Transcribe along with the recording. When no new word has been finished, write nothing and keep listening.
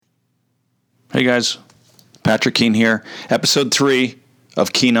Hey guys, Patrick Keane here. Episode 3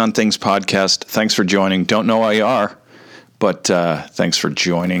 of Keen on Things podcast. Thanks for joining. Don't know why you are, but thanks for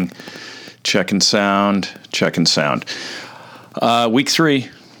joining. Checking sound. Week 3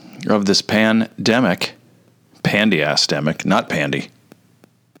 of this pandemic. Pandy-ass-demic, not pandy.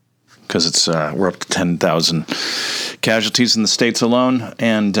 Because it's we're up to 10,000 casualties in the States alone,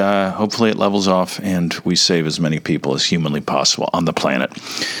 and hopefully it levels off and we save as many people as humanly possible on the planet.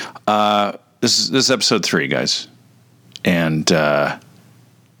 This is episode 3, guys, and this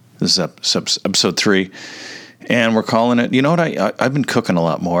is episode 3, and we're calling it. You know what? I've been cooking a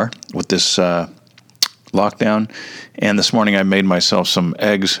lot more with this lockdown, and this morning I made myself some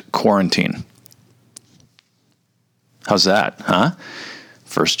eggs quarantine. How's that, huh?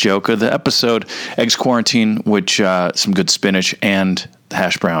 First joke of the episode. Eggs quarantine, which some good spinach and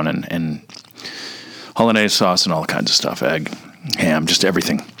hash brown and hollandaise sauce and all kinds of stuff. Egg, ham, just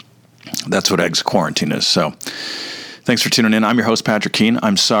everything. That's what eggs quarantine is. So thanks for tuning in. I'm your host, Patrick Keane.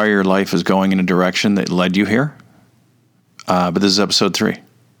 I'm sorry your life is going in a direction that led you here. But this is episode 3.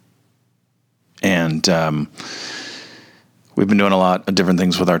 And we've been doing a lot of different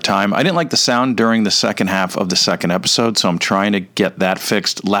things with our time. I didn't like the sound during the second half of the second episode, so I'm trying to get that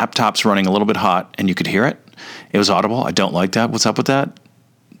fixed. Laptop's running a little bit hot, and you could hear it. It was audible. I don't like that. What's up with that?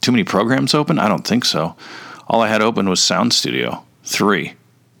 Too many programs open? I don't think so. All I had open was Sound Studio 3,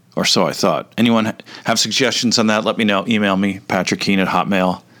 or so I thought. Anyone have suggestions on that? Let me know. Email me,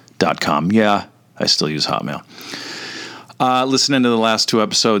 patrickkeane@hotmail.com. Yeah, I still use Hotmail. Listening to the last 2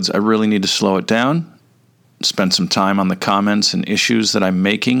 episodes, I really need to slow it down. Spend some time on the comments and issues that I'm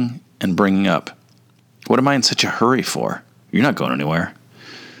making and bringing up. What am I in such a hurry for? You're not going anywhere.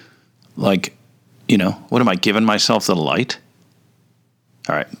 Like, what am I giving myself the light?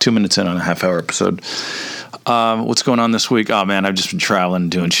 All right, 2 minutes in on a half-hour episode. What's going on this week? Oh, man, I've just been traveling,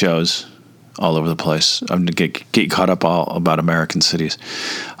 doing shows all over the place. I'm going to get caught up all about American cities.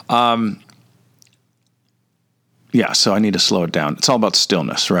 Yeah, so I need to slow it down. It's all about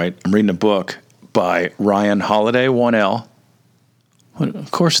stillness, right? I'm reading a book by Ryan Holiday, 1L.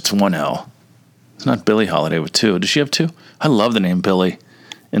 Of course it's 1L. It's not Billie Holiday with 2. Does she have 2? I love the name Billie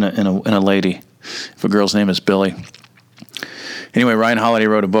in a lady. If a girl's name is Billie. Anyway, Ryan Holiday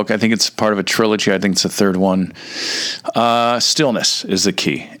wrote a book. I think it's part of a trilogy. I think it's the 3rd one. Stillness is the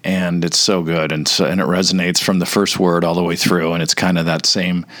key, and it's so good, and it resonates from the first word all the way through, and it's kind of that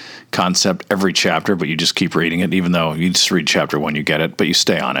same concept every chapter, but you just keep reading it, even though you just read chapter 1, you get it, but you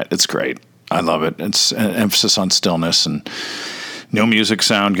stay on it. It's great. I love it. It's an emphasis on stillness and no music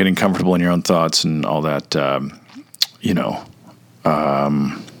sound, getting comfortable in your own thoughts and all that,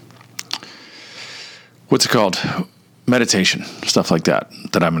 what's it called? Meditation, stuff like that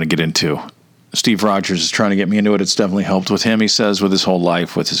I'm going to get into. Steve Rogers is trying to get me into it. It's definitely helped with him, he says, with his whole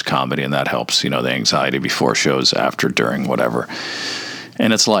life, with his comedy, and that helps, the anxiety before shows, after, during, whatever.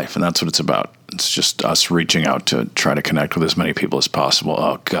 And it's life, and that's what it's about. It's just us reaching out to try to connect with as many people as possible.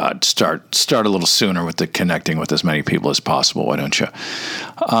 Oh, God, start a little sooner with the connecting with as many people as possible, why don't you?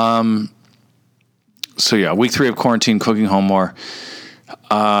 So, yeah, week 3 of quarantine, cooking home more.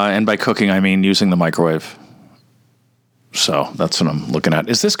 And by cooking, I mean using the microwave. So that's what I'm looking at.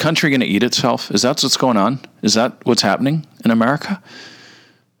 Is this country going to eat itself? Is that what's going on? Is that what's happening in America?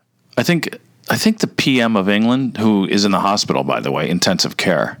 I think the PM of England, who is in the hospital, by the way, intensive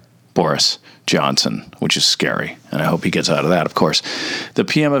care, Boris Johnson, which is scary, and I hope he gets out of that, of course. The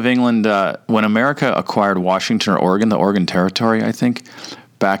PM of England, when America acquired Washington or Oregon, the Oregon Territory, I think,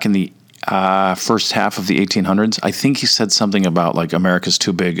 back in the first half of the 1800s, I think he said something about, like, America's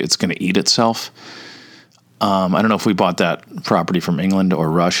too big, it's going to eat itself. I don't know if we bought that property from England or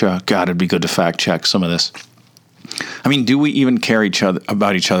Russia. God, it'd be good to fact check some of this. I mean, do we even care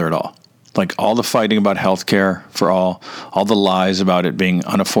about each other at all? Like all the fighting about healthcare for all the lies about it being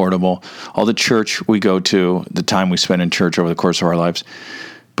unaffordable, all the church we go to, the time we spend in church over the course of our lives.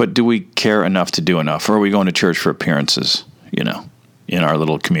 But do we care enough to do enough? Or are we going to church for appearances, in our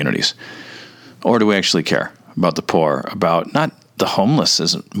little communities? Or do we actually care about the poor, about not the homeless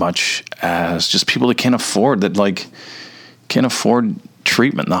as much as just people that can't afford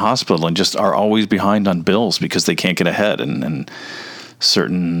treatment in the hospital and just are always behind on bills because they can't get ahead, and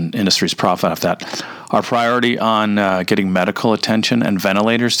certain industries profit off that. Our priority on getting medical attention and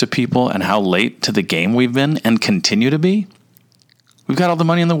ventilators to people, and how late to the game we've been and continue to be. We've got all the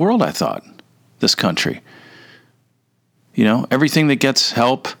money in the world, I thought, this country. Everything that gets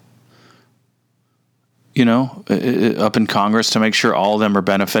help, up in Congress to make sure all of them are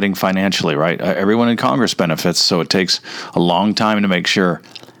benefiting financially, right? Everyone in Congress benefits, so it takes a long time to make sure,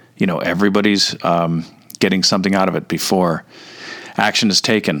 everybody's getting something out of it before action is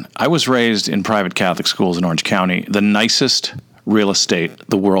taken. I was raised in private Catholic schools in Orange County, the nicest real estate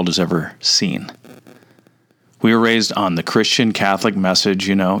the world has ever seen. We were raised on the Christian Catholic message,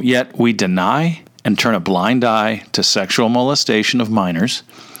 yet we deny and turn a blind eye to sexual molestation of minors.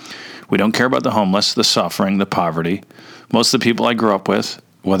 We don't care about the homeless, the suffering, the poverty. Most of the people I grew up with,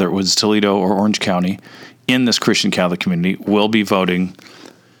 whether it was Toledo or Orange County, in this Christian Catholic community, will be voting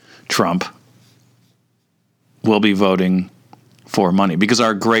Trump, will be voting for money, because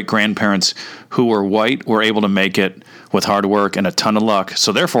our great-grandparents who were white were able to make it with hard work and a ton of luck.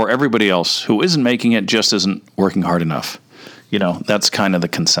 So therefore, everybody else who isn't making it just isn't working hard enough. That's kind of the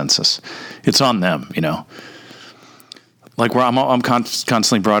consensus. It's on them, Like where I'm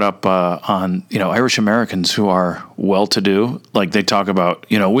constantly brought up on, Irish Americans who are well-to-do. Like they talk about,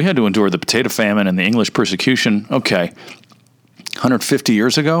 we had to endure the potato famine and the English persecution. Okay, 150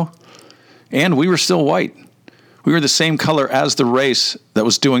 years ago, and we were still white. We were the same color as the race that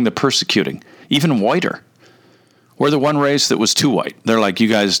was doing the persecuting, even whiter. We're the one race that was too white. They're like, you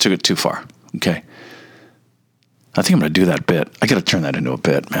guys took it too far. Okay. I think I'm going to do that bit. I got to turn that into a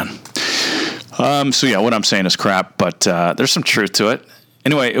bit, man. So yeah, what I'm saying is crap, but there's some truth to it.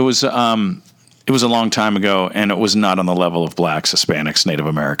 Anyway, it was a long time ago, and it was not on the level of blacks, Hispanics, Native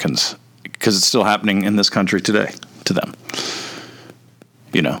Americans, because it's still happening in this country today to them.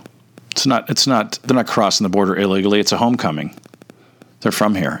 It's not, they're not crossing the border illegally. It's a homecoming. They're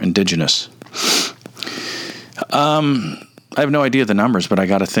from here, indigenous. I have no idea the numbers, but I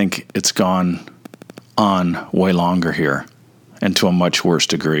got to think it's gone on way longer here and to a much worse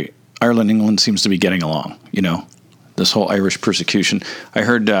degree. Ireland, England seems to be getting along, this whole Irish persecution. I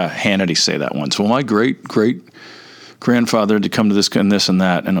heard Hannity say that once. Well, my great-great-grandfather had to come to this and this and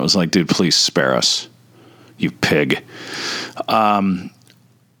that, and it was like, dude, please spare us, you pig.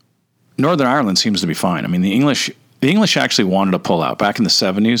 Northern Ireland seems to be fine. I mean, the English actually wanted to pull out back in the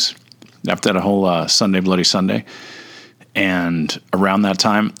 70s after that whole Bloody Sunday. And around that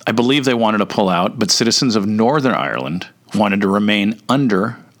time, I believe they wanted to pull out, but citizens of Northern Ireland wanted to remain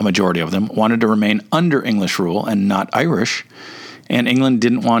under, a majority of them, wanted to remain under English rule and not Irish. And England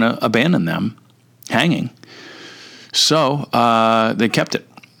didn't want to abandon them hanging. So they kept it.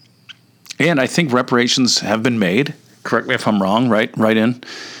 And I think reparations have been made. Correct me if I'm wrong, right in.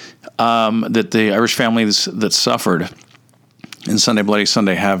 That the Irish families that suffered in Bloody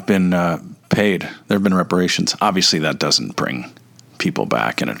Sunday have been paid. There have been reparations. Obviously, that doesn't bring people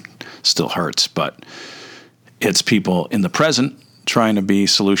back, and it still hurts, but it's people in the present trying to be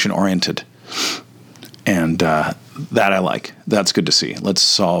solution-oriented. And that I like. That's good to see. Let's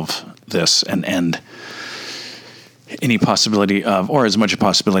solve this and end any possibility of, or as much a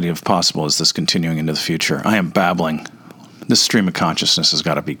possibility as possible, as this continuing into the future. I am babbling. This stream of consciousness has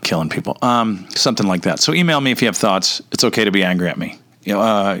got to be killing people. Something like that. So email me if you have thoughts. It's okay to be angry at me.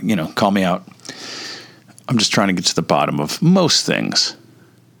 Call me out. I'm just trying to get to the bottom of most things,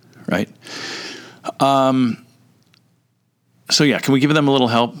 right? So yeah, can we give them a little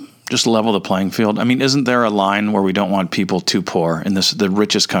help? Just level the playing field. I mean, isn't there a line where we don't want people too poor in the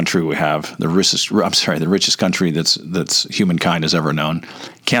richest country we have, the richest country that's humankind has ever known?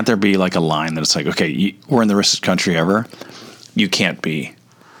 Can't there be like a line that it's like, okay, we're in the richest country ever. You can't be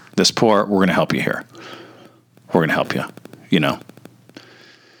this poor. We're going to help you here. We're going to help you,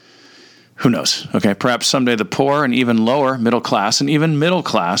 Who knows? Okay, perhaps someday the poor and even lower middle class, and even middle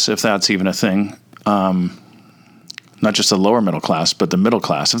class, if that's even a thing, not just the lower middle class, but the middle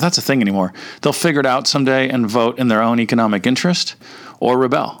class, if that's a thing anymore, they'll figure it out someday and vote in their own economic interest or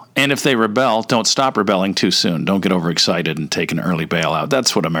rebel. And if they rebel, don't stop rebelling too soon. Don't get overexcited and take an early bailout.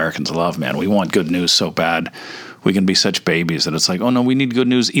 That's what Americans love, man. We want good news so bad. We can be such babies that it's like, oh no, we need good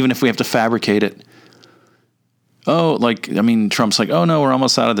news even if we have to fabricate it. Trump's like, oh no, we're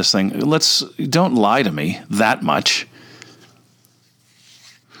almost out of this thing. Don't lie to me that much.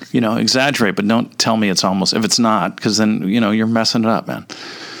 Exaggerate, but don't tell me it's almost, if it's not, because then, you're messing it up, man.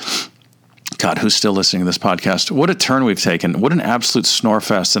 God, who's still listening to this podcast? What a turn we've taken. What an absolute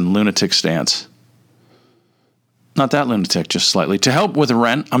snorefest and lunatic stance. Not that lunatic, just slightly. To help with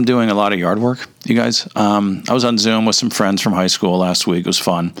rent, I'm doing a lot of yard work, you guys. I was on Zoom with some friends from high school last week. It was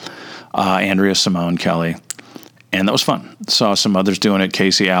fun. Andrea, Simone, Kelly. And that was fun. Saw some others doing it.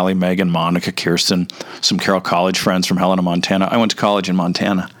 Casey, Allie, Megan, Monica, Kirsten, some Carroll College friends from Helena, Montana. I went to college in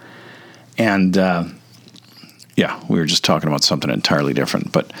Montana. And, we were just talking about something entirely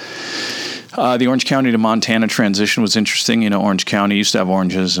different. But the Orange County to Montana transition was interesting. Orange County used to have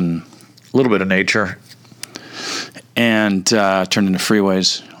oranges and a little bit of nature and turned into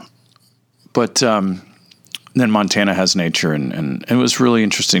freeways. But then Montana has nature, and it was really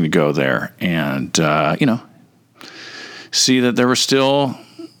interesting to go there. And, see that there was still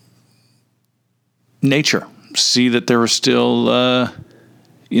nature, see that there were still,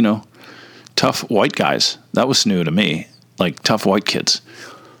 tough white guys. That was new to me, like tough white kids.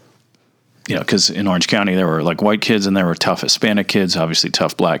 Because in Orange County, there were like white kids and there were tough Hispanic kids, obviously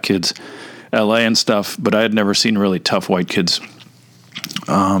tough black kids, LA and stuff, but I had never seen really tough white kids.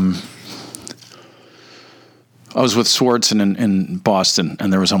 I was with Swartz in Boston,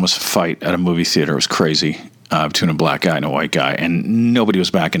 and there was almost a fight at a movie theater. It was crazy between a black guy and a white guy, and nobody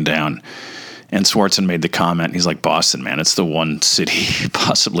was backing down. And Swartzen made the comment, he's like, Boston, man, it's the one city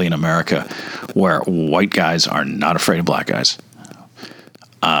possibly in America where white guys are not afraid of black guys.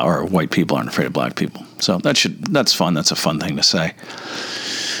 Or white people aren't afraid of black people. So that's fun. That's a fun thing to say.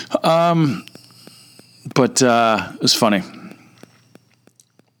 But it was funny.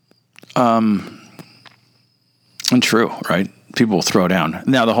 And true, right? People will throw down.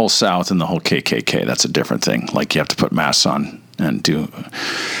 Now the whole South and the whole KKK, that's a different thing. Like you have to put masks on and do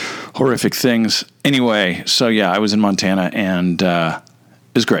horrific things. Anyway, so yeah, I was in Montana and it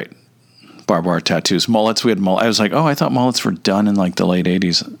was great. Barbed wire tattoos, mullets. We had mullets. I was like, I thought mullets were done in like the late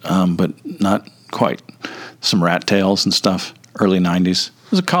 80s, but not quite. Some rat tails and stuff, early 90s.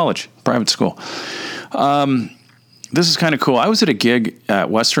 It was a college, private school. This is kind of cool. I was at a gig at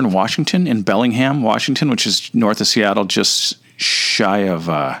Western Washington in Bellingham, Washington, which is north of Seattle, just shy of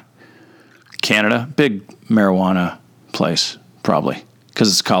Canada. Big marijuana place, probably, because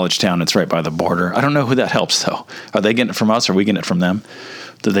it's a college town. It's right by the border. I don't know who that helps, though. Are they getting it from us? Or are we getting it from them?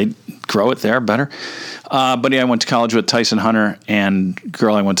 Do they grow it there better? But yeah, I went to college with Tyson Hunter and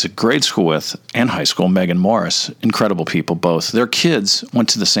girl I went to grade school with and high school, Megan Morris. Incredible people, both. Their kids went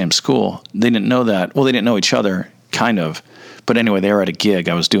to the same school. They didn't know that. Well, they didn't know each other, kind of. But anyway, they were at a gig.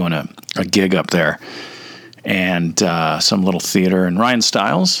 I was doing a gig up there. And some little theater. And Ryan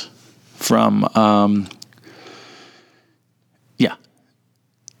Stiles from,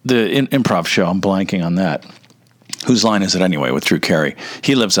 the improv show. I'm blanking on that. Whose line is it anyway with Drew Carey?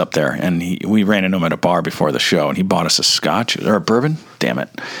 He lives up there, and we ran into him at a bar before the show, and he bought us a scotch or a bourbon. Damn it.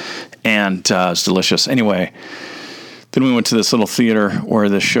 And it's delicious. Anyway, then we went to this little theater where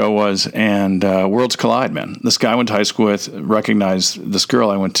the show was, and worlds collide, man. This guy I went to high school with recognized this girl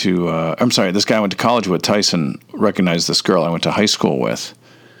I went to, this guy I went to college with, Tyson, recognized this girl I went to high school with.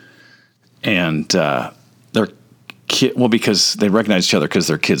 And because they recognized each other because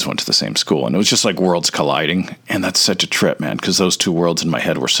their kids went to the same school. And it was just like worlds colliding. And that's such a trip, man, because those two worlds in my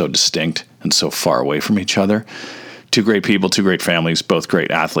head were so distinct and so far away from each other. Two great people, two great families, both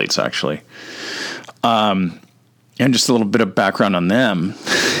great athletes, actually. And just a little bit of background on them.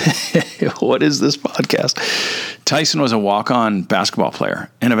 What is this podcast? Tyson was a walk-on basketball player,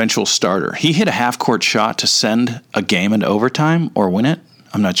 an eventual starter. He hit a half-court shot to send a game into overtime or win it.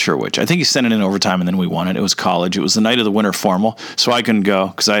 I'm not sure which. I think he sent it in overtime, and then we won it. It was college. It was the night of the winter formal, so I couldn't go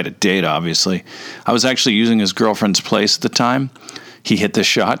because I had a date, obviously. I was actually using his girlfriend's place at the time. He hit this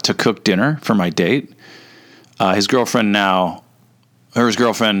shot to cook dinner for my date. His girlfriend, now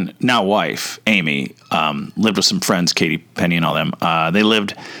wife, Amy, lived with some friends, Katie, Penny, and all them. They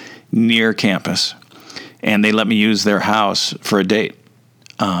lived near campus, and they let me use their house for a date.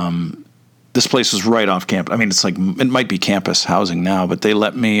 This place was right off campus. I mean, it's like, it might be campus housing now, but they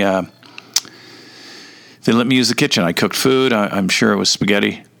let me use the kitchen. I cooked food. I'm sure it was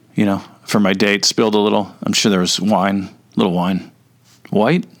spaghetti, for my date. Spilled a little. I'm sure there was little wine.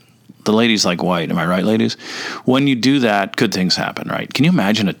 White? The ladies like white. Am I right, ladies? When you do that, good things happen, right? Can you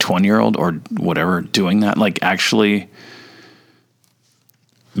imagine a 20-year-old or whatever doing that? Like actually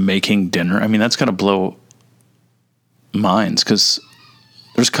making dinner? I mean, that's got to blow minds, because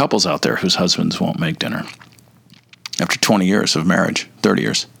there's couples out there whose husbands won't make dinner after 20 years of marriage, 30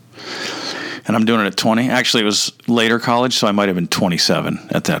 years. And I'm doing it at 20. Actually, it was later college, so I might have been 27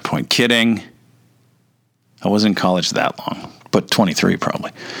 at that point. Kidding. I wasn't in college that long, but 23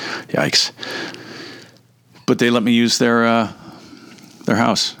 probably. Yikes. But they let me use their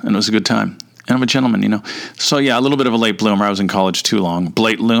house, and it was a good time. And I'm a gentleman, So yeah, a little bit of a late bloomer. I was in college too long.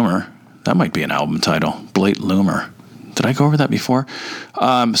 Blate Loomer. That might be an album title. Blate Loomer. Did I go over that before?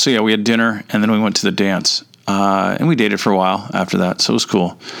 So yeah, we had dinner, and then we went to the dance. And we dated for a while after that, so it was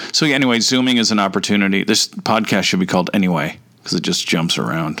cool. So yeah, anyway, Zooming is an opportunity. This podcast should be called Anyway, because it just jumps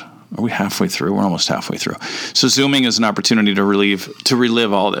around. Are we halfway through? We're almost halfway through. So Zooming is an opportunity to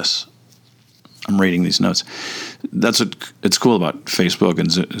relive all this. I'm reading these notes. That's what it's cool about Facebook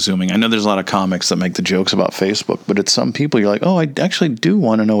and Zooming. I know there's a lot of comics that make the jokes about Facebook, but it's some people you're like, I actually do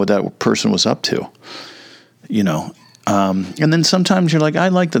want to know what that person was up to, and then sometimes you're like, I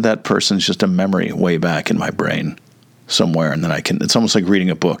like that person's just a memory way back in my brain somewhere. And then it's almost like reading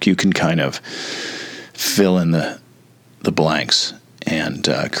a book. You can kind of fill in the the blanks and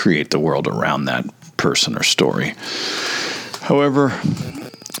create the world around that person or story. However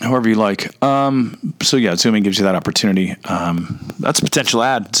you like. So yeah, Zooming gives you that opportunity. That's a potential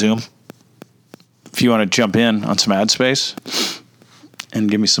ad, Zoom. If you want to jump in on some ad space and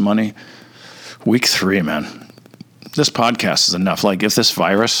give me some money. Week 3, man. This podcast is enough. Like, if this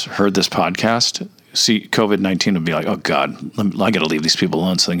virus heard this podcast, COVID-19 would be like, oh, God, I got to leave these people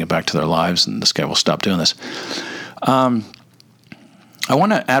alone so they can get back to their lives, and this guy will stop doing this. I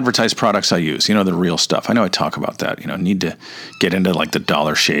want to advertise products I use, the real stuff. I know I talk about that, need to get into like the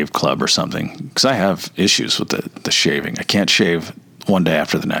Dollar Shave Club or something, because I have issues with the shaving. I can't shave one day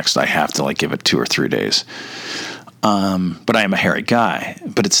after the next. I have to like give it 2 or 3 days. But I am a hairy guy,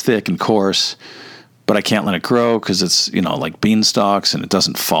 but it's thick and coarse, but I can't let it grow because it's, like beanstalks and it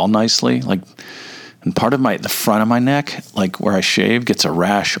doesn't fall nicely. Like, and part of the front of my neck, like where I shave, gets a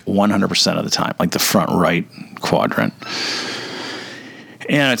rash 100% of the time, like the front right quadrant.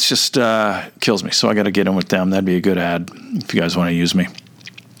 And it's just kills me. So I got to get in with them. That'd be a good ad if you guys want to use me.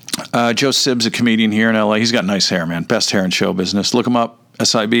 Joe Sibb's a comedian here in LA. He's got nice hair, man. Best hair in show business. Look him up.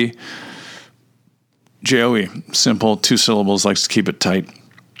 SIB. Joey. Simple. 2 syllables. Likes to keep it tight.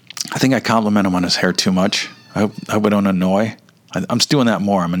 I think I compliment him on his hair too much. I hope I don't annoy. I'm doing that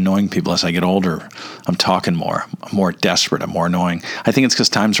more. I'm annoying people as I get older. I'm talking more. I'm more desperate. I'm more annoying. I think it's because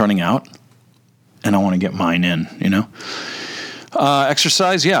time's running out, and I want to get mine in,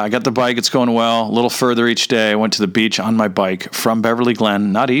 Exercise, yeah, I got the bike. It's going well. A little further each day. I went to the beach on my bike from Beverly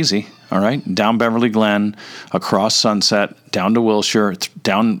Glen. Not easy, all right? Down Beverly Glen, across Sunset, down to Wilshire,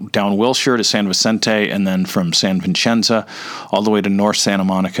 down Wilshire to San Vicente, and then from San Vincenzo all the way to North Santa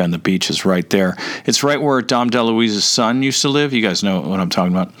Monica, and the beach is right there. It's right where Dom DeLuise's son used to live. You guys know what I'm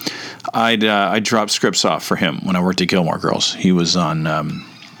talking about. I dropped scripts off for him when I worked at Gilmore Girls. He was on,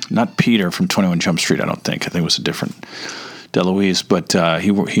 not Peter from 21 Jump Street, I don't think. I think it was a different DeLuise, but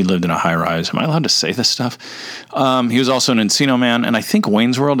he lived in a high-rise. Am I allowed to say this stuff? He was also an Encino Man, and I think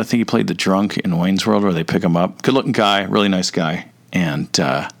Wayne's World. I think he played the drunk in Wayne's World where they pick him up. Good-looking guy, really nice guy, and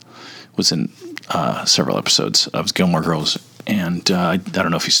was in several episodes of Gilmore Girls, and I don't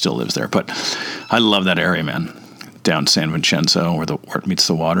know if he still lives there, but I love that area, man, down San Vincenzo where it meets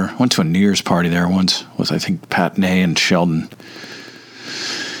the water. Went to a New Year's party there once with, I think, Pat Ney and Sheldon.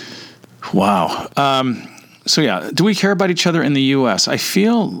 Wow. So, yeah, do we care about each other in the U.S.? I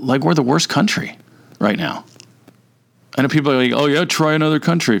feel like we're the worst country right now. I know people are like, oh, yeah, try another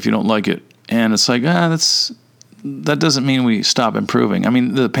country if you don't like it. And it's like, that doesn't mean we stop improving. I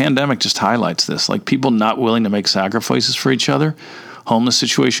mean, the pandemic just highlights this. Like, people not willing to make sacrifices for each other. Homeless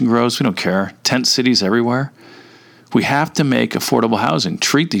situation grows. We don't care. Tent cities everywhere. We have to make affordable housing.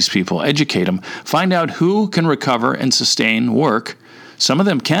 Treat these people. Educate them. Find out who can recover and sustain work. Some of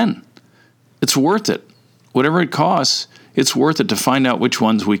them can. It's worth it. Whatever it costs, it's worth it to find out which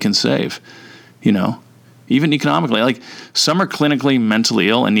ones we can save, even economically. Like, some are clinically mentally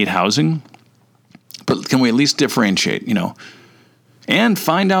ill and need housing, but can we at least differentiate, and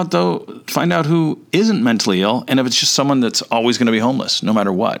find out who isn't mentally ill, and if it's just someone that's always going to be homeless, no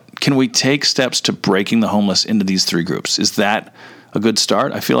matter what. Can we take steps to breaking the homeless into these 3 groups? Is that a good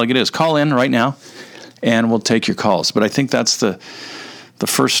start? I feel like it is. Call in right now, and we'll take your calls. But I think that's the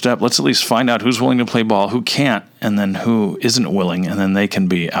first step. Let's at least find out who's willing to play ball, who can't, and then who isn't willing, and then they can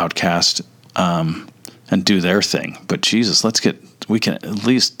be outcast and do their thing. But Jesus, we can at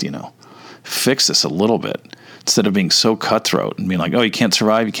least, fix this a little bit instead of being so cutthroat and being like, oh, you can't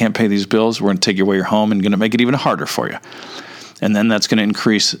survive, you can't pay these bills, we're going to take you away your home and going to make it even harder for you. And then that's going to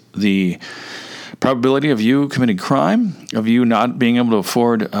increase the probability of you committing crime, of you not being able to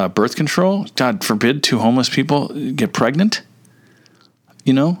afford birth control. God forbid 2 homeless people get pregnant.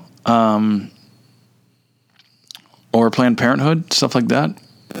 Or Planned Parenthood, stuff like that.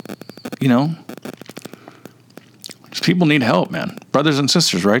 People need help, man. Brothers and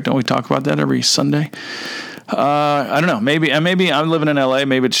sisters, right? Don't we talk about that every Sunday? I don't know. Maybe I'm living in LA.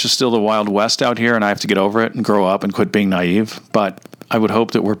 Maybe it's just still the Wild West out here, and I have to get over it and grow up and quit being naive. But I would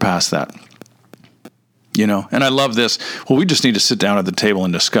hope that we're past that. And I love this. Well, we just need to sit down at the table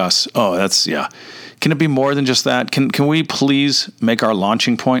and discuss. Oh, yeah. Can it be more than just that? Can we please make our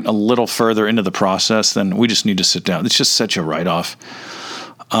launching point a little further into the process than we just need to sit down? It's just such a write-off.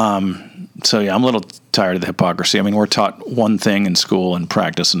 So, yeah, I'm a little tired of the hypocrisy. I mean, we're taught one thing in school and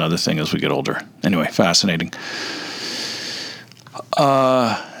practice another thing as we get older. Anyway, fascinating.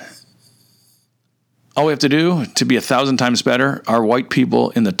 All we have to do to be 1,000 times better are white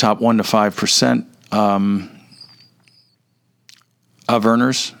people in the top 1 to 5% of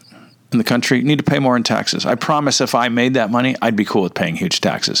earners in the country need to pay more in taxes. I promise if I made that money, I'd be cool with paying huge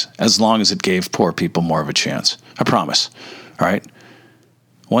taxes as long as it gave poor people more of a chance. I promise. All right?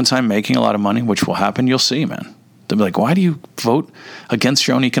 Once I'm making a lot of money, which will happen, you'll see, man. They'll be like, why do you vote against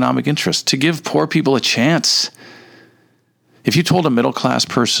your own economic interests? To give poor people a chance. If you told a middle-class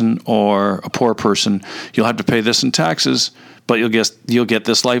person or a poor person, you'll have to pay this in taxes, but you'll get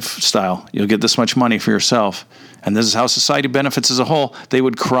this lifestyle. You'll get this much money for yourself. And this is how society benefits as a whole. They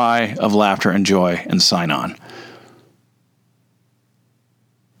would cry of laughter and joy and sign on.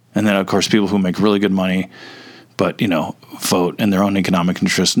 And then, of course, people who make really good money, but, vote in their own economic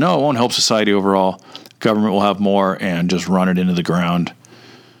interests. No, it won't help society overall. Government will have more and just run it into the ground.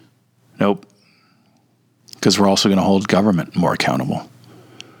 Nope. Because we're also going to hold government more accountable.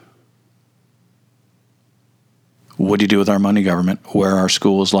 What do you do with our money, government? Where are our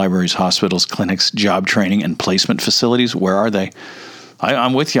schools, libraries, hospitals, clinics, job training, and placement facilities? Where are they?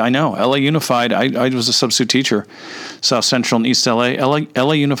 I'm with you. I know. LA Unified, I was a substitute teacher, South Central and East LA.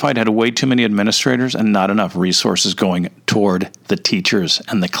 LA Unified had way too many administrators and not enough resources going toward the teachers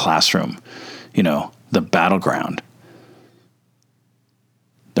and the classroom, the battleground.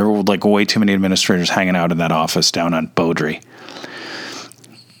 There were way too many administrators hanging out in that office down on Beaudry.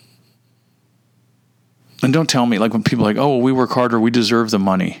 And don't tell me, when people are like, oh, well, we work harder, we deserve the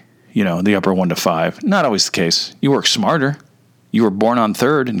money, the upper 1 to 5. Not always the case. You work smarter. You were born on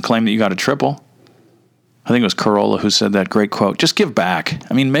third and claim that you got a triple. I think it was Corolla who said that great quote. Just give back.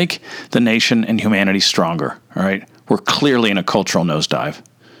 Make the nation and humanity stronger, all right? We're clearly in a cultural nosedive.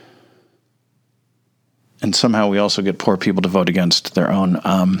 And somehow we also get poor people to vote against their own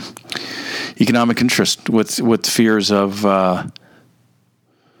economic interest with fears of...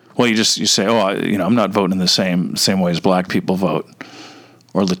 you say, I'm not voting the same way as black people vote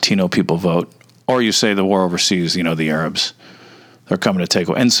or Latino people vote. Or you say the war overseas, the Arabs, they're coming to take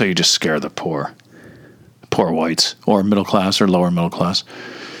over. And so you just scare the poor whites or middle class or lower middle class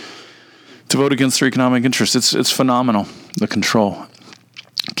to vote against their economic interests. It's phenomenal, the control.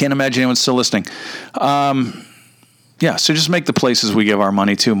 Can't imagine anyone still listening. So just make the places we give our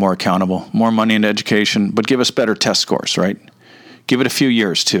money to more accountable, more money into education, but give us better test scores, right? Give it a few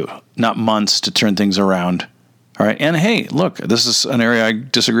years, too, not months to turn things around. All right. And hey, look, this is an area I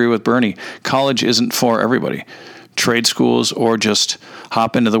disagree with Bernie. College isn't for everybody. Trade schools or just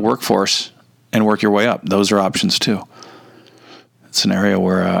hop into the workforce and work your way up. Those are options, too. It's an area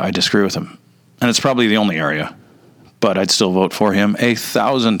where I disagree with him. And it's probably the only area. But I'd still vote for him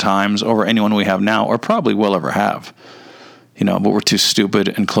 1,000 times over anyone we have now or probably will ever have. But we're too stupid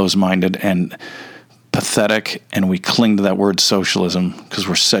and closed-minded and pathetic, and we cling to that word socialism because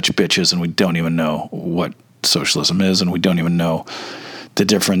we're such bitches and we don't even know what socialism is, and we don't even know the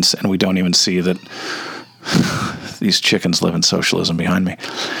difference, and we don't even see that these chickens live in socialism behind me.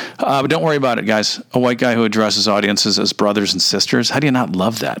 But don't worry about it, guys. A white guy who addresses audiences as brothers and sisters, how do you not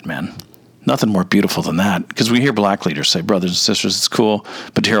love that, man? Nothing more beautiful than that, because we hear black leaders say brothers and sisters, it's cool,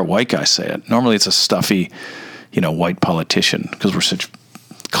 but to hear a white guy say it, normally it's a stuffy, white politician, because we're such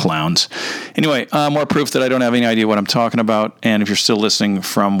clowns. Anyway, more proof that I don't have any idea what I'm talking about. And if you're still listening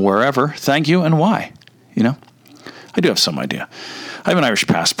from wherever, thank you. And why? I do have some idea. I have an Irish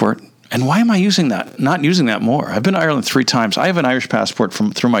passport. And why am I using that? Not using that more. I've been to Ireland 3 times. I have an Irish passport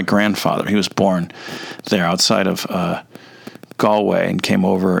through my grandfather. He was born there outside of Galway and came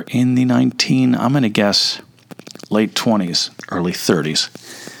over in the I'm going to guess, late 20s, early 30s.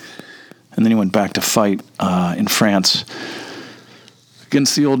 And then he went back to fight in France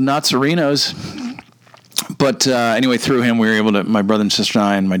against the old Nazarinos. But anyway, through him, we were able to, my brother and sister and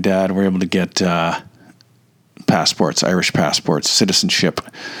I and my dad were able to get passports, Irish passports, citizenship.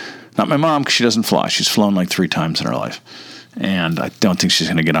 Not my mom, because she doesn't fly. She's flown 3 times in her life. And I don't think she's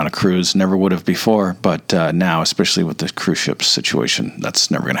going to get on a cruise. Never would have before. But now, especially with the cruise ship situation, that's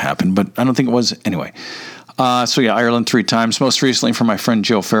never going to happen. But I don't think it was anyway. Ireland 3 times. Most recently for my friend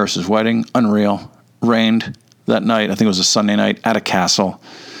Joe Ferris's wedding. Unreal. Rained that night. I think it was a Sunday night at a castle.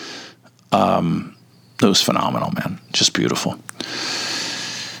 It was phenomenal, man. Just beautiful.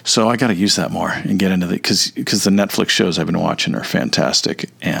 So I got to use that more and get into because the Netflix shows I've been watching are fantastic,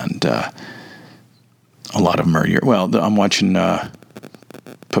 and a lot of them are. I'm watching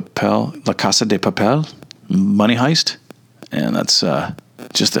Papel, La Casa de Papel, Money Heist, and that's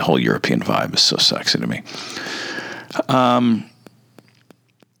just the whole European vibe is so sexy to me. I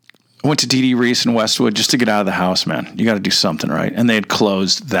went to DD Reese in Westwood just to get out of the house, man. You got to do something, right? And they had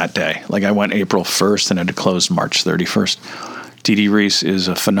closed that day. I went April 1st and it had closed March 31st. DD Reese is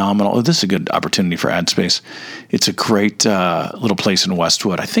a phenomenal... this is a good opportunity for ad space. It's a great little place in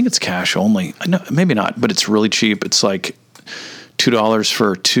Westwood. I think it's cash only. No, maybe not, but it's really cheap. It's $2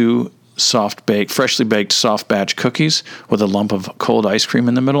 for 2 freshly baked soft batch cookies with a lump of cold ice cream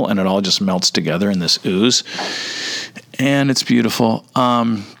in the middle, and it all just melts together in this ooze. And it's beautiful.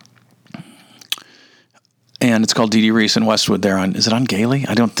 And it's called Dee Dee Reese in Westwood there is it on Gailey?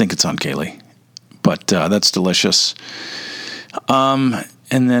 I don't think it's on Gailey, but that's delicious. And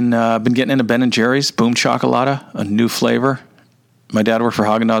then I've been getting into Ben & Jerry's Boom Chocolata, a new flavor. My dad worked for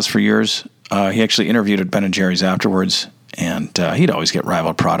Haagen-Dazs for years. He actually interviewed at Ben & Jerry's afterwards, and he'd always get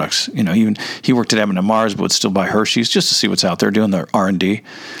rival products. Even he worked at M&M Mars, but would still buy Hershey's just to see what's out there, doing their R&D.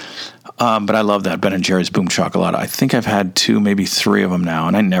 But I love that Ben & Jerry's Boom Chocolata. I think I've had 2, maybe 3 of them now,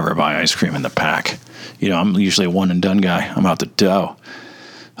 and I never buy ice cream in the pack. I'm usually a one-and-done guy. I'm out the dough.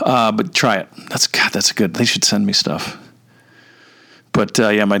 But try it. That's good. They should send me stuff. But,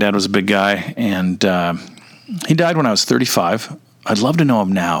 my dad was a big guy, and he died when I was 35. I'd love to know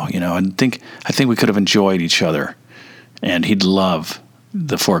him now. I think we could have enjoyed each other, and he'd love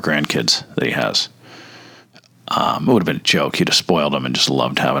the 4 grandkids that he has. It would have been a joke. He'd have spoiled them and just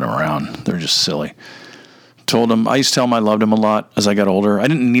loved having them around. They're just silly. I used to tell him I loved him a lot as I got older. I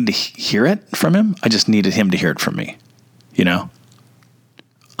didn't need to hear it from him. I just needed him to hear it from me.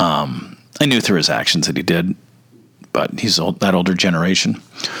 I knew through his actions that he did, but he's that older generation.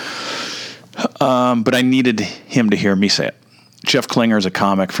 But I needed him to hear me say it. Jeff Klinger is a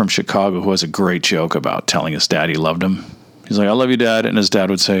comic from Chicago who has a great joke about telling his dad he loved him. He's like, "I love you, Dad." And his dad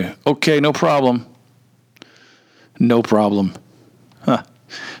would say, "Okay, no problem." No problem.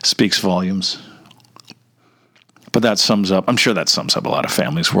 Speaks volumes. But I'm sure that sums up a lot of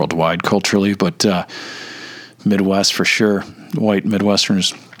families worldwide culturally, but Midwest for sure, white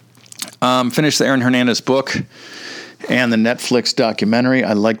Midwesterners. Finished the Aaron Hernandez book and the Netflix documentary.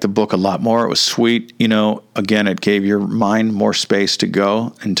 I liked the book a lot more. It was sweet. Again, it gave your mind more space to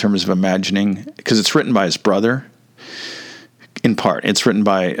go in terms of imagining, because it's written by his brother, in part. It's written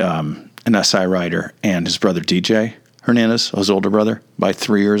by an SI writer and his brother DJ Hernandez, his older brother, by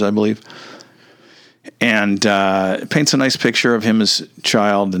 3 years, I believe. And it paints a nice picture of him as a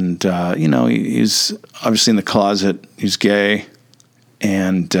child. And, he's obviously in the closet. He's gay.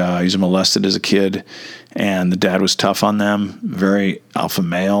 And he's molested as a kid. And the dad was tough on them, very alpha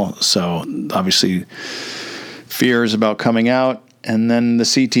male. So obviously fears about coming out. And then the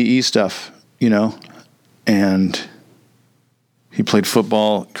CTE stuff, And he played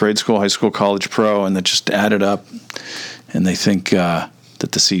football, grade school, high school, college, pro, and that just added up. And they think that the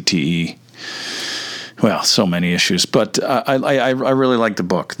CTE... Well, so many issues, but I really like the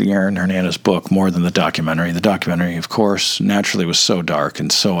book, the Aaron Hernandez book, more than the documentary. The documentary, of course, naturally was so dark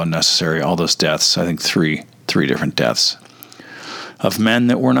and so unnecessary. All those deaths, I think three different deaths of men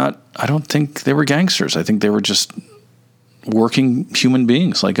that were not, I don't think they were gangsters. I think they were just working human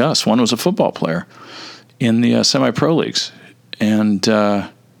beings like us. One was a football player in the semi-pro leagues, and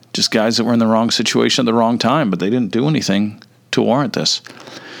just guys that were in the wrong situation at the wrong time, but they didn't do anything to warrant this.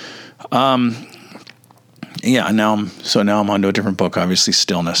 Now I'm onto a different book, obviously,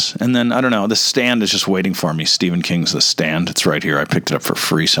 Stillness. And then, I don't know, The Stand is just waiting for me. Stephen King's The Stand. It's right here. I picked it up for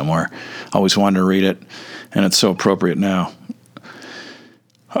free somewhere. I always wanted to read it, and it's so appropriate now.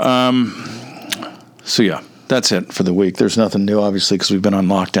 That's it for the week. There's nothing new, obviously, because we've been on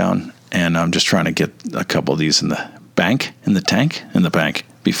lockdown, and I'm just trying to get a couple of these in the bank,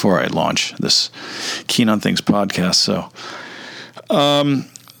 before I launch this Keen on Things podcast. So,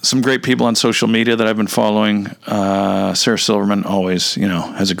 some great people on social media that I've been following. Sarah Silverman always,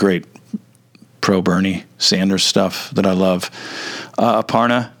 has a great pro-Bernie Sanders stuff that I love.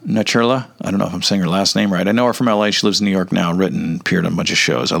 Aparna Nancherla, I don't know if I'm saying her last name right. I know her from LA. She lives in New York now, appeared on a bunch of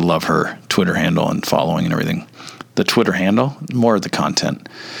shows. I love her Twitter handle and following and everything. The Twitter handle, more of the content.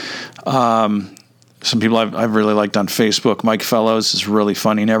 Some people I've really liked on Facebook. Mike Fellows is really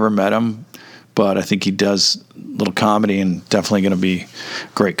funny. Never met him, but I think he does little comedy and definitely going to be a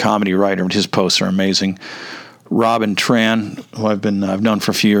great comedy writer. His posts are amazing. Robin Tran, who I've known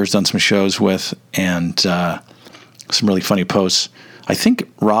for a few years, done some shows with, and some really funny posts. I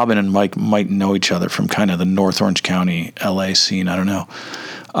think Robin and Mike might know each other from kind of the North Orange County, LA scene. I don't know.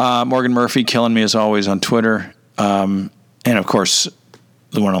 Morgan Murphy, killing me as always on Twitter. And of course,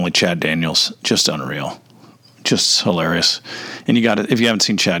 the one and only Chad Daniels, just unreal. Just hilarious. And if you haven't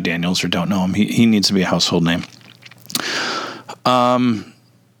seen Chad Daniels or don't know him, he needs to be a household name.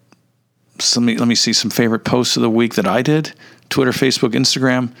 So let me see some favorite posts of the week that I did. Twitter, Facebook,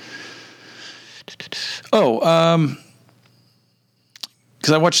 Instagram.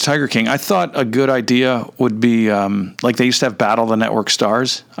 Because I watched Tiger King. I thought a good idea would be, like they used to have Battle of the Network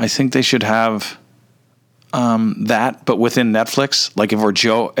Stars. I think they should have that, but within Netflix. Like if we're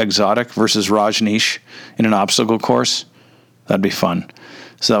Joe Exotic versus Rajneesh in an obstacle course, that'd be fun.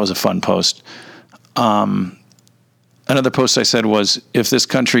 So that was a fun post. Another post I said was, if this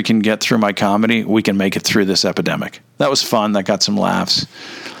country can get through my comedy, we can make it through this epidemic. That was fun. That got some laughs.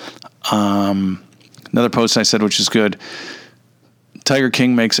 Another post I said, which is good, Tiger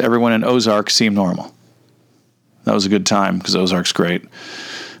King makes everyone in Ozark seem normal. That was a good time because Ozark's great.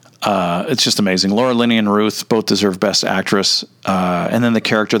 It's just amazing. Laura Linney and Ruth both deserve Best Actress. And then the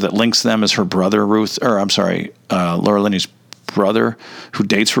character that links them is her brother, Laura Linney's brother, who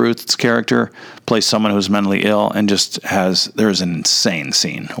dates Ruth's character, plays someone who's mentally ill, and there's an insane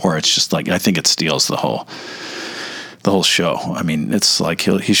scene where it's just like, I think it steals the whole show. I mean, it's like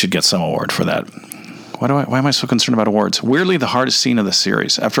he should get some award for that. Why am I so concerned about awards? Weirdly, the hardest scene of the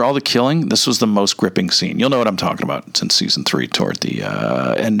series. After all the killing, this was the most gripping scene. You'll know what I'm talking about since season 3 toward the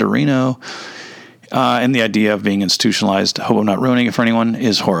end of Reno. And the idea of being institutionalized, I hope I'm not ruining it for anyone,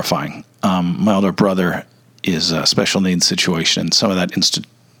 is horrifying. My older brother is a special needs situation. Some of that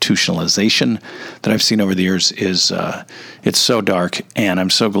institutionalization that I've seen over the years is it's so dark, and I'm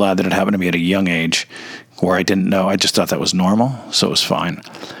so glad that it happened to me at a young age where I didn't know. I just thought that was normal, so it was fine.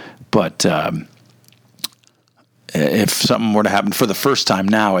 But if something were to happen for the first time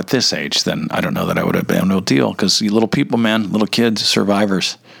now at this age, then I don't know that I would have been no deal, because you little people, man, little kids,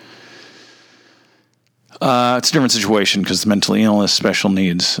 survivors. It's a different situation because mental illness, special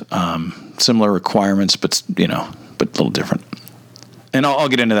needs, similar requirements, but a little different. And I'll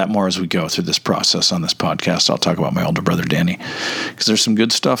get into that more as we go through this process on this podcast. I'll talk about my older brother, Danny, because there's some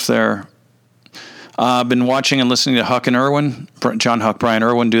good stuff there. I've been watching and listening to Huck and Irwin, John Huck, Brian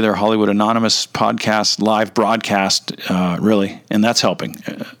Irwin, do their Hollywood Anonymous podcast, live broadcast, really, and that's helping.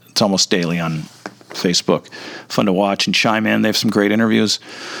 It's almost daily on Facebook. Fun to watch and chime in. They have some great interviews,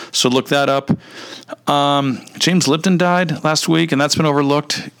 so look that up. James Lipton died last week, and that's been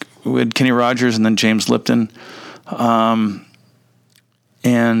overlooked. We had Kenny Rogers and then James Lipton,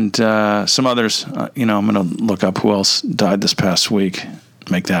 and some others. I'm going to look up who else died this past week.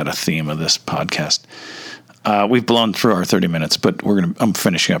 Make that a theme of this podcast. We've blown through our 30 minutes, but I'm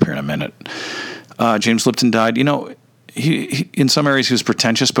finishing up here in a minute. James Lipton died. He in some areas he was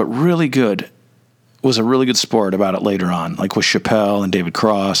pretentious, but really good. Was a really good sport about it later on, like with Chappelle and David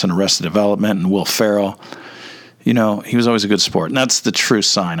Cross and Arrested Development and Will Ferrell. He was always a good sport. And that's the true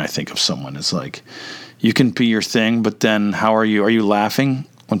sign, I think, of someone. It's like, you can be your thing, but then how are you? Are you laughing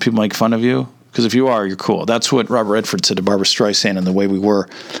when people make fun of you? Because if you are, you're cool. That's what Robert Redford said to Barbra Streisand and the way we were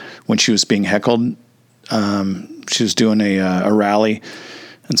when she was being heckled. She was doing a rally,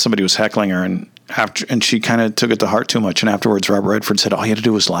 and somebody was heckling her, and she kind of took it to heart too much. And afterwards, Robert Redford said, all you had to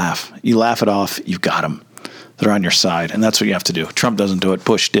do was laugh. You laugh it off, you've got them. They're on your side, and that's what you have to do. Trump doesn't do it.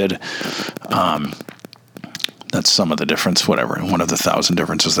 Bush did. That's some of the difference, whatever. One of the 1,000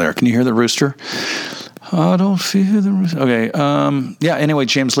 differences there. Can you hear the rooster? I don't fear the rooster. Okay. Anyway,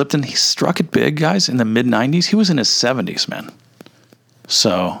 James Lipton, he struck it big, guys, in the mid-'90s. He was in his 70s, man.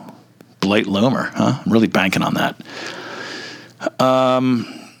 So, late loomer, huh? I'm really banking on that.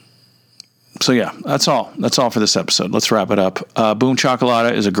 So yeah, that's all. That's all for this episode. Let's wrap it up. Boom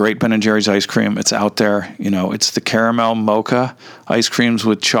Chocolata is a great Ben & Jerry's ice cream. It's out there. It's the caramel mocha ice creams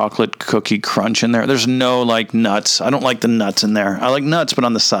with chocolate cookie crunch in there. There's no nuts. I don't like the nuts in there. I like nuts, but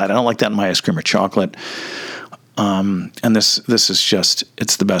on the side. I don't like that in my ice cream or chocolate. And this is just,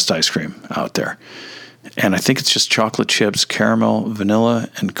 it's the best ice cream out there. And I think it's just chocolate chips, caramel, vanilla,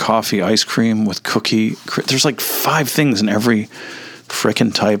 and coffee ice cream with cookie. There's 5 things in every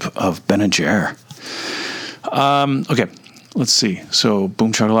frickin' type of Ben & Jerry. Okay, let's see. So,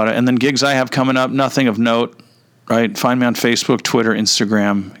 Boom Chocolata. And then gigs I have coming up, nothing of note, right? Find me on Facebook, Twitter,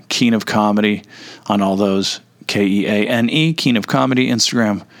 Instagram, Keen of Comedy on all those. Keane, Keen of Comedy,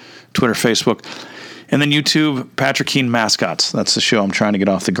 Instagram, Twitter, Facebook. And then YouTube, Patrick Keane Mascots. That's the show I'm trying to get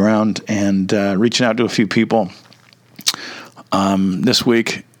off the ground, and reaching out to a few people this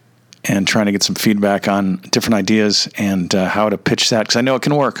week and trying to get some feedback on different ideas and how to pitch that, because I know it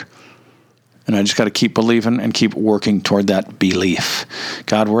can work. And I just got to keep believing and keep working toward that belief.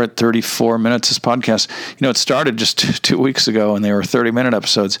 God, we're at 34 minutes this podcast. It started just 2 weeks ago, and they were 30-minute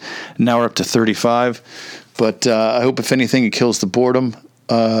episodes. Now we're up to 35. But I hope, if anything, it kills the boredom.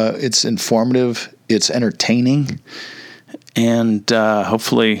 It's informative. It's entertaining. And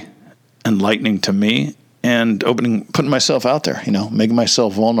hopefully enlightening to me. And putting myself out there, making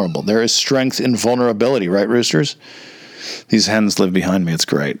myself vulnerable. There is strength in vulnerability, right, roosters? These hens live behind me. It's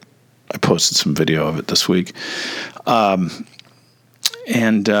great. I posted some video of it this week. And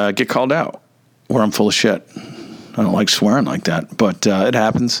get called out where I'm full of shit. I don't like swearing like that, but it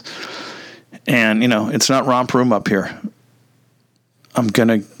happens. And, it's not romp room up here. I'm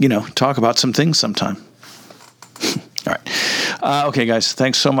going to, talk about some things sometime. All right. Okay, guys,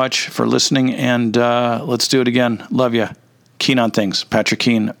 thanks so much for listening, and let's do it again. Love you. Keen on things. Patrick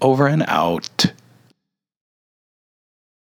Keen, over and out.